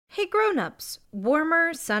Hey grown-ups,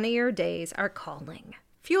 warmer, sunnier days are calling.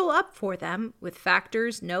 Fuel up for them with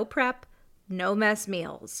Factor's no prep, no mess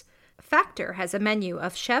meals. Factor has a menu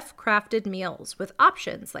of chef-crafted meals with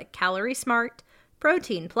options like Calorie Smart,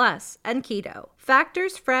 Protein Plus, and Keto.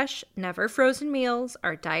 Factor's fresh, never frozen meals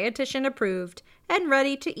are dietitian approved and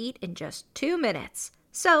ready to eat in just 2 minutes.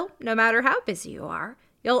 So, no matter how busy you are,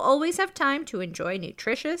 you'll always have time to enjoy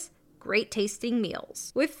nutritious, great-tasting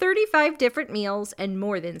meals. With 35 different meals and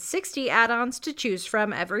more than 60 add-ons to choose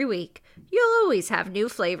from every week, you'll always have new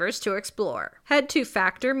flavors to explore. Head to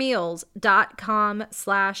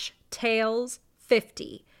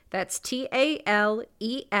factormeals.com/tales50. That's TALES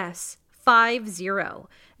 50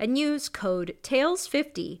 and use code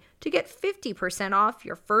TALES50 to get 50% off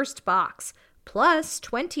your first box plus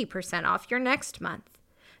 20% off your next month.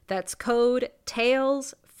 That's code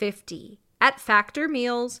TALES50 at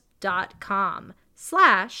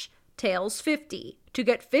factormeals.com/tales50 to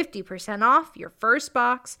get 50% off your first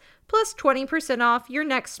box plus 20% off your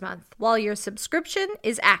next month while your subscription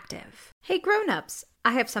is active. Hey grown-ups,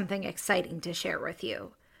 I have something exciting to share with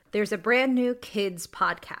you. There's a brand new kids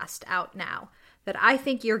podcast out now that I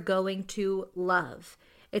think you're going to love.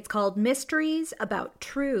 It's called Mysteries About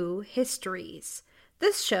True Histories.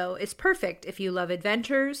 This show is perfect if you love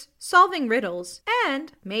adventures, solving riddles,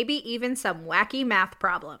 and maybe even some wacky math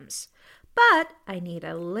problems. But I need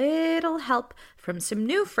a little help from some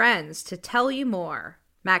new friends to tell you more.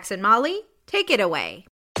 Max and Molly, take it away.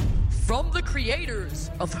 From the creators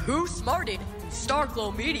of Who Smarted,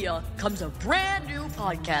 Starglow Media, comes a brand new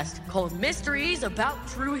podcast called Mysteries About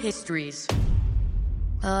True Histories.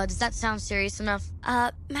 Does that sound serious enough?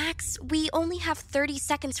 Max, we only have 30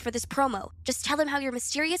 seconds for this promo. Just tell them how your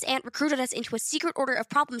mysterious aunt recruited us into a secret order of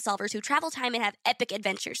problem solvers who travel time and have epic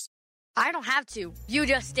adventures. I don't have to. You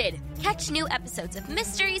just did. Catch new episodes of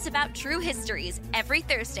Mysteries About True Histories every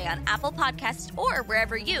Thursday on Apple Podcasts or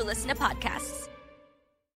wherever you listen to podcasts.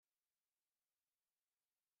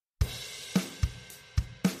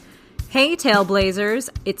 Hey Tailblazers,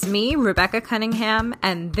 it's me, Rebecca Cunningham,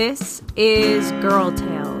 and this is Girl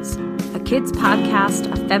Tales, a kids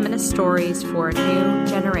podcast of feminist stories for a new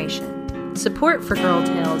generation. Support for Girl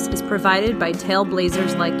Tales is provided by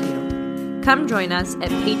Tailblazers like you. Come join us at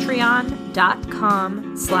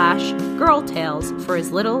patreon.com/girltales for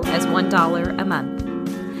as little as $1 a month.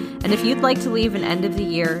 And if you'd like to leave an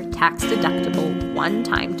end-of-the-year, tax-deductible,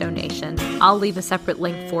 one-time donation, I'll leave a separate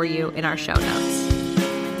link for you in our show notes.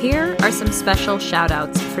 Here are some special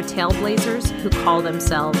shout-outs for Tailblazers who call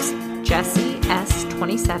themselves Jessie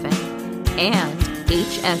S27 and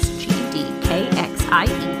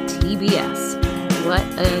HSGDKXIETBS. What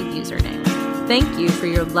a username. Thank you for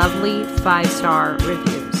your lovely 5-star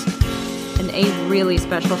reviews. And a really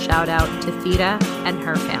special shout-out to Theta and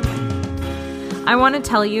her family. I want to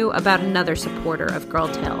tell you about another supporter of Girl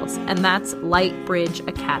Tales, and that's Lightbridge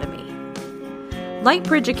Academy.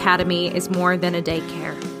 Lightbridge Academy is more than a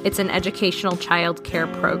daycare. It's an educational child care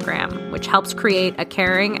program, which helps create a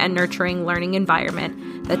caring and nurturing learning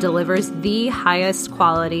environment that delivers the highest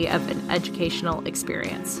quality of an educational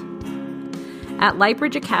experience. At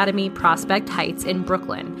Lightbridge Academy Prospect Heights in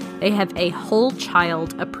Brooklyn, they have a whole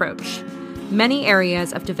child approach. Many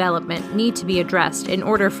areas of development need to be addressed in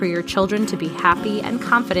order for your children to be happy and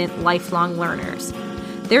confident lifelong learners.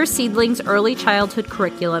 Their Seedlings early childhood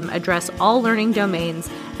curriculum address all learning domains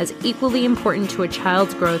as equally important to a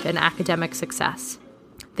child's growth and academic success.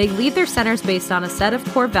 They lead their centers based on a set of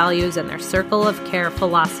core values and their Circle of Care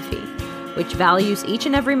philosophy, which values each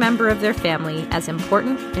and every member of their family as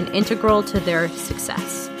important and integral to their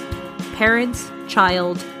success. Parents,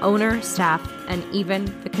 child, owner, staff, and even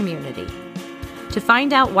the community. To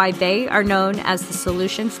find out why they are known as the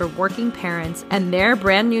solution for working parents and their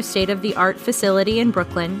brand new state-of-the-art facility in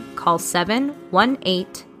Brooklyn, call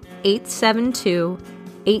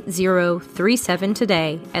 718-872-8037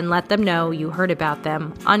 today and let them know you heard about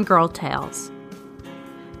them on Girl Tales.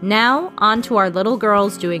 Now, on to our Little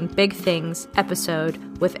Girls Doing Big Things episode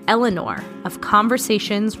with Eleanor of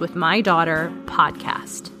Conversations with My Daughter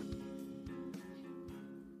podcast.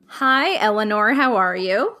 Hi, Eleanor. How are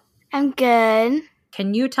you? I'm good.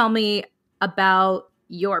 Can you tell me about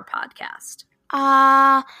your podcast?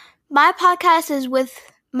 My podcast is with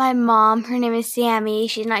my mom. Her name is Sammy.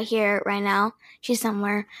 She's not here right now. She's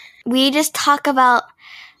somewhere. We just talk about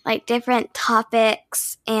like different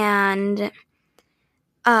topics and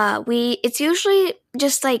it's usually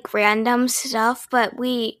just like random stuff, but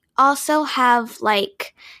we also have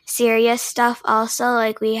like serious stuff also.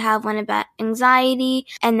 Like we have one about anxiety,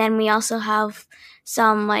 and then we also have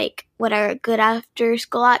some like what are good after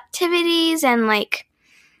school activities and like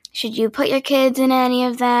should you put your kids in any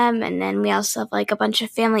of them? And then we also have like a bunch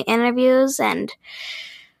of family interviews and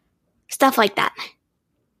stuff like that.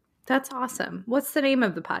 That's awesome. What's the name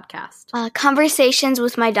of the podcast? Conversations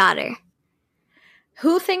with my daughter.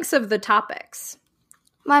 Who thinks of the topics?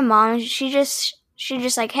 My mom, she just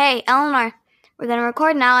like, hey, Eleanor, we're going to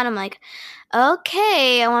record now. And I'm like,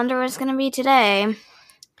 okay, I wonder what it's going to be today.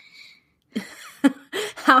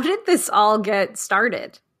 How did this all get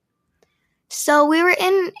started? So we were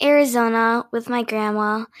in Arizona with my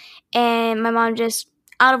grandma, and my mom just,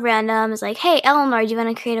 out of random, is like, hey, Eleanor, do you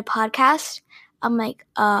want to create a podcast? I'm like,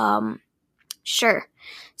 sure.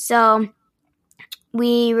 So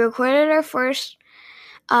we recorded our first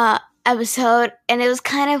episode, and it was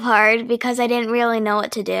kind of hard because I didn't really know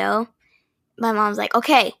what to do. My mom's like,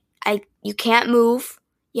 okay, you can't move.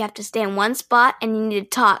 You have to stay in one spot, and you need to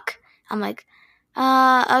talk. I'm like,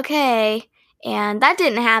 okay. And that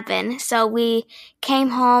didn't happen. So we came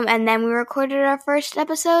home, and then we recorded our first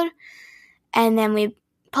episode, and then we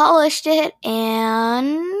polished it,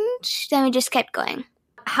 and then we just kept going.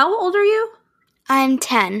 How old are you? I'm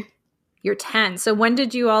 10. You're 10. So when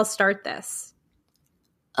did you all start this?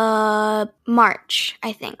 March,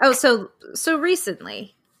 I think. Oh, so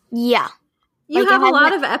recently. Yeah. You have a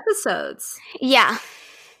lot of episodes. Yeah.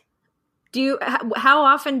 How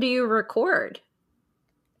often do you record?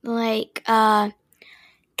 Like,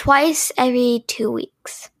 twice every 2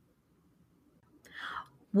 weeks.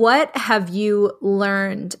 What have you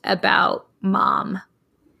learned about Mom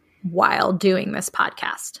while doing this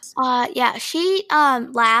podcast? Yeah, she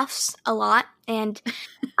laughs a lot, and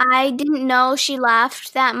I didn't know she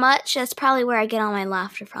laughed that much. That's probably where I get all my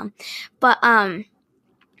laughter from. But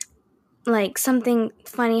like something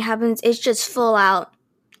funny happens, it's just full out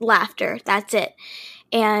laughter. That's it.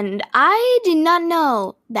 And I did not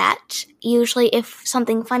know that. Usually if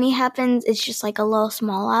something funny happens, it's just like a little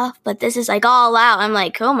small laugh. But this is like all out. I'm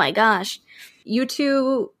like, oh my gosh. You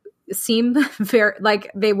two seem very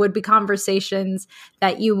like they would be conversations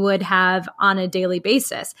that you would have on a daily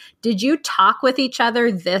basis. Did you talk with each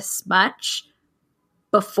other this much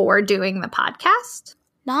before doing the podcast?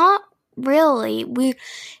 Not really.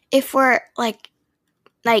 If we're like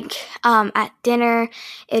at dinner,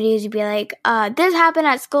 it usually be like, this happened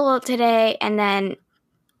at school today, and then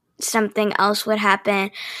something else would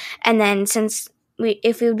happen. And then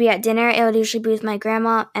if we would be at dinner, it would usually be with my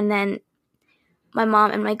grandma, and then my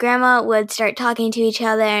mom and my grandma would start talking to each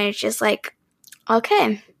other, and it's just like,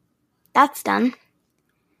 okay, that's done.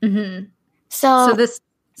 Mm-hmm. So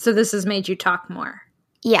this has made you talk more.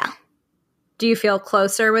 Yeah. Do you feel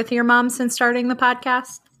closer with your mom since starting the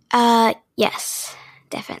podcast? Yes.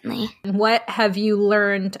 Definitely. What have you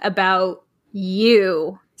learned about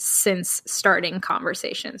you since starting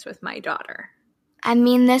Conversations with my daughter? I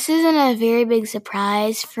mean, this isn't a very big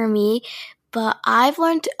surprise for me, but I've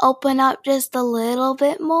learned to open up just a little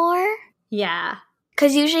bit more. Yeah.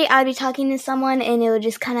 Because usually I'd be talking to someone and it would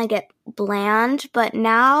just kind of get bland, but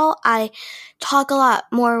now I talk a lot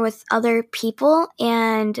more with other people,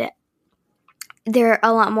 and there are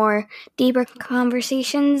a lot more deeper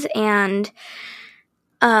conversations, and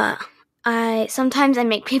sometimes I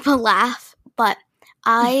make people laugh, but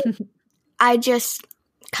I just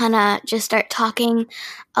kind of just start talking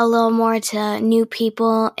a little more to new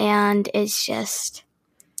people, and it's just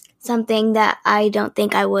something that I don't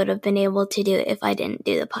think I would have been able to do if I didn't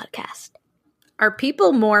do the podcast. Are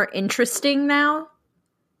people more interesting now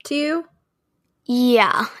to you?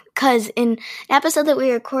 Yeah, because in an episode that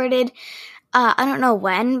we recorded, I don't know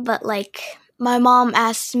when, but like my mom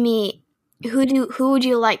asked me, who would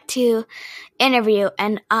you like to interview?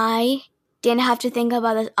 And I didn't have to think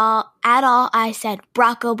about this at all. I said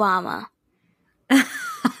Barack Obama.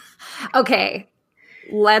 Okay,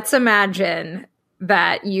 let's imagine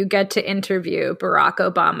that you get to interview Barack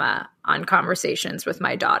Obama on Conversations with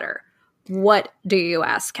my daughter. What do you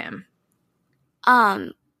ask him?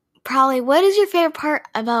 Probably, what is your favorite part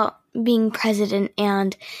about being president?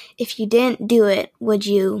 And if you didn't do it, would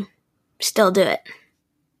you still do it?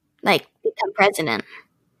 Like, become president.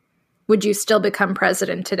 Would you still become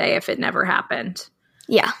president today if it never happened?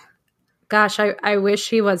 Yeah. Gosh, I wish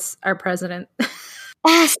he was our president.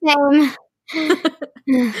 Same.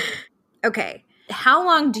 Okay. How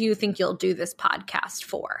long do you think you'll do this podcast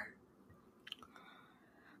for?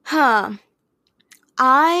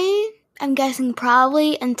 I am guessing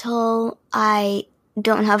probably until I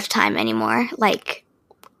don't have time anymore. Like,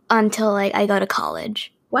 until I go to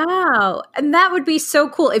college. Wow. And that would be so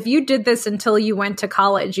cool. If you did this until you went to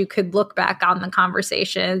college, you could look back on the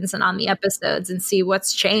conversations and on the episodes and see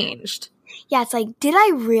what's changed. Yeah, it's like, did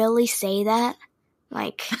I really say that?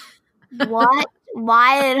 Like, what?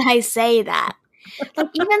 why did I say that? Like,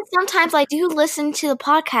 even sometimes I do listen to the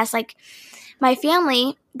podcast. Like, my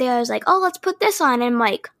family, they was like, oh, let's put this on. And I'm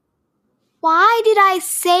like, why did I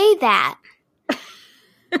say that?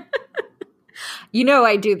 You know,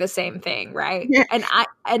 I do the same thing, right?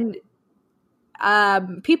 And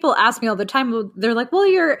people ask me all the time, they're like, well,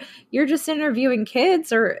 you're just interviewing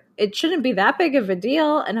kids, or it shouldn't be that big of a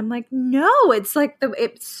deal. And I'm like, no, it's like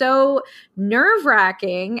it's so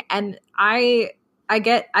nerve-wracking. And I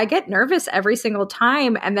get nervous every single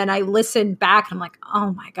time. And then I listen back and I'm like,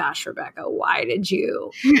 oh my gosh, Rebecca, why did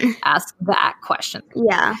you ask that question?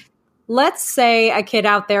 Yeah. Let's say a kid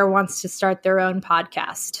out there wants to start their own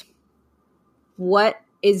podcast. What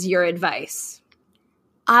is your advice?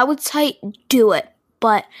 I would say do it,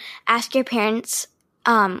 but ask your parents.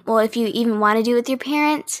 Well, if you even want to do it with your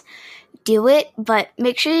parents, do it, but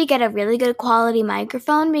make sure you get a really good quality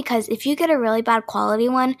microphone, because if you get a really bad quality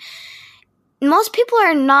one, most people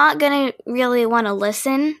are not going to really want to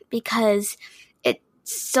listen because it's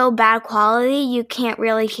so bad quality, you can't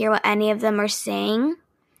really hear what any of them are saying.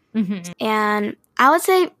 Mm-hmm. And I would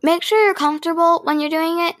say make sure you're comfortable when you're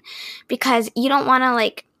doing it, because you don't want to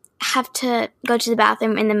like have to go to the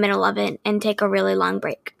bathroom in the middle of it and take a really long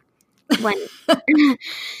break. When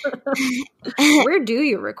Where do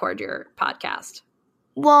you record your podcast?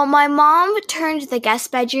 Well, my mom turned the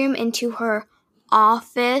guest bedroom into her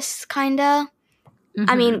office, kinda. Mm-hmm.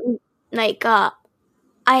 I mean, like,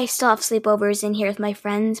 I still have sleepovers in here with my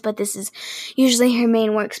friends, but this is usually her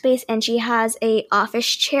main workspace, and she has a office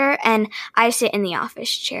chair, and I sit in the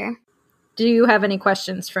office chair. Do you have any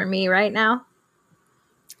questions for me right now?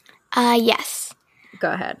 Yes.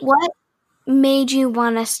 Go ahead. What made you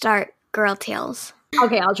want to start Girl Tales?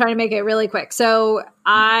 Okay, I'll try to make it really quick. So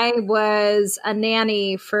I was a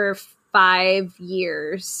nanny for 5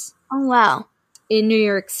 years. Oh, wow. In New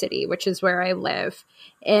York City, which is where I live.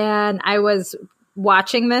 And I was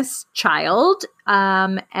watching this child,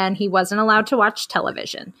 and he wasn't allowed to watch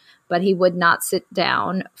television, but he would not sit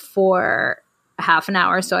down for half an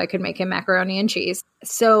hour so I could make him macaroni and cheese.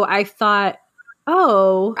 So I thought,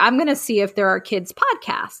 oh, I'm going to see if there are kids'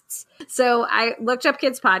 podcasts. So I looked up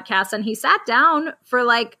kids' podcasts, and he sat down for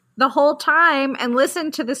like the whole time and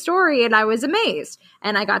listened to the story, and I was amazed.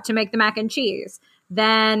 And I got to make the mac and cheese.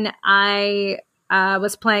 Then I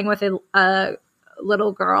was playing with a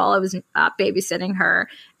little girl. I was babysitting her,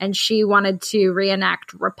 and she wanted to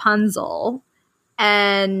reenact Rapunzel.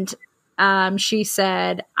 And she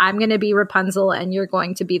said, I'm going to be Rapunzel, and you're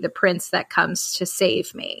going to be the prince that comes to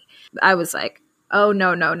save me. I was like, oh,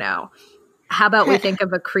 no. How about we think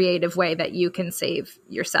of a creative way that you can save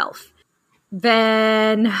yourself?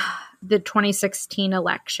 Then the 2016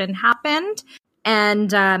 election happened. And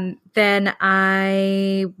then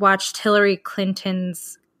I watched Hillary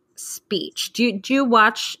Clinton's speech. Do you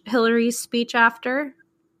watch Hillary's speech after?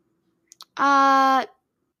 No, I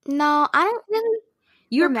don't really.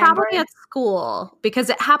 You were probably at school because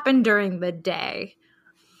it happened during the day.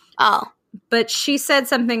 Oh. But she said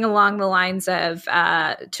something along the lines of,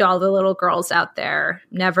 to all the little girls out there,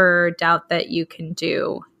 never doubt that you can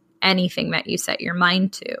do anything that you set your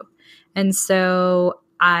mind to. And so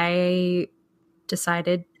I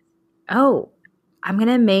decided, oh, I'm going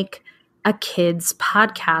to make a kids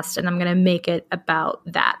podcast, and I'm going to make it about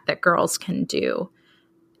that girls can do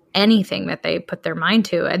anything that they put their mind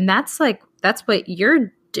to. And that's what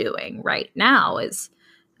you're doing right now is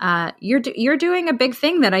you're doing a big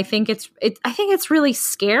thing that I think it's really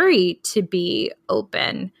scary to be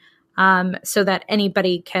open, so that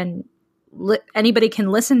anybody can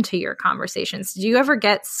listen to your conversations. Do you ever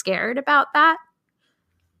get scared about that?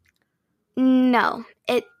 No,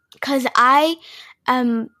 because I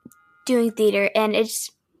am doing theater, and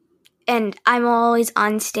I'm always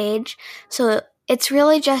on stage, so it's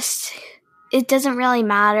really just, it doesn't really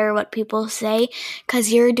matter what people say,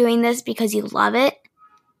 because you're doing this because you love it,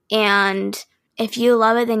 and if you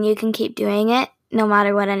love it, then you can keep doing it, no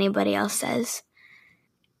matter what anybody else says.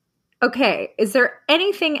 Okay, is there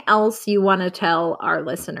anything else you want to tell our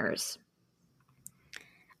listeners?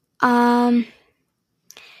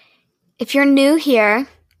 If you're new here,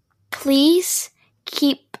 please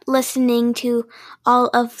keep listening to all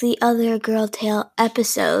of the other Girl Tale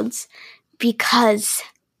episodes because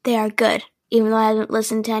they are good. Even though I haven't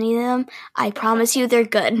listened to any of them, I promise you they're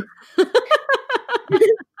good.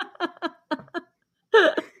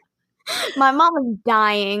 My mom is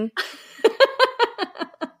dying.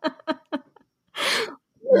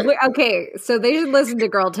 Okay, so they should listen to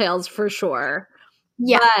Girl Tales for sure.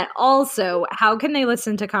 Yeah. But also, how can they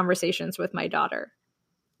listen to Conversations with My Daughter?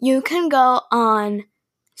 You can go on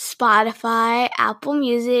Spotify, Apple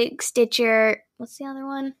Music, Stitcher. What's the other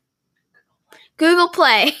one? Google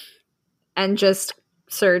Play. And just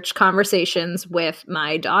search Conversations with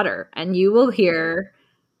My Daughter, and you will hear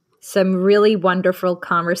some really wonderful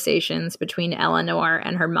conversations between Eleanor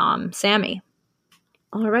and her mom, Sammy.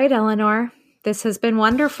 All right, Eleanor, this has been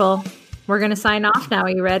wonderful. We're going to sign off now. Are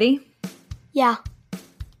you ready? Yeah.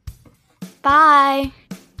 Bye.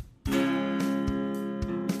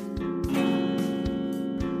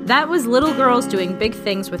 That was Little Girls Doing Big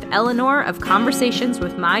Things with Eleanor of Conversations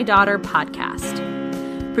with My Daughter podcast.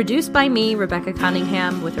 Produced by me, Rebecca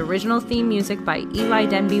Cunningham, with original theme music by Eli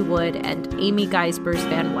Denby Wood and Amy Geisbers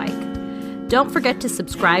Van Wyk. Don't forget to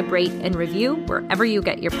subscribe, rate, and review wherever you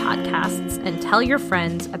get your podcasts, and tell your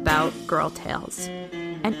friends about Girl Tales.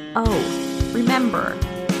 And oh, remember,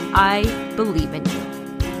 I believe in you.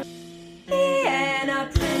 Being a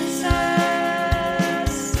princess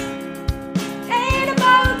ain't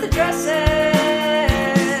about the dresses.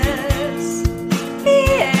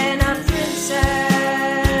 Being a princess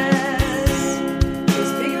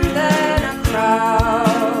is bigger than a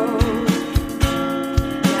crowd.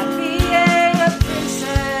 Yeah, being a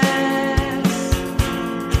princess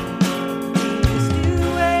means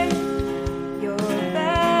doing your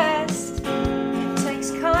best. It takes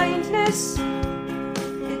kindness.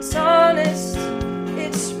 It's honest,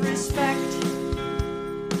 it's respect.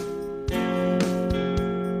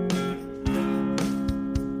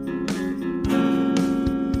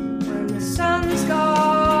 When the sun's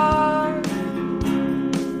gone,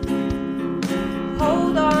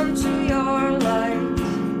 hold on to your light.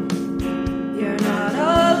 You're not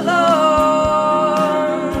alone.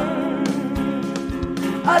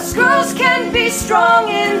 Us girls can be strong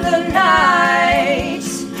in the night.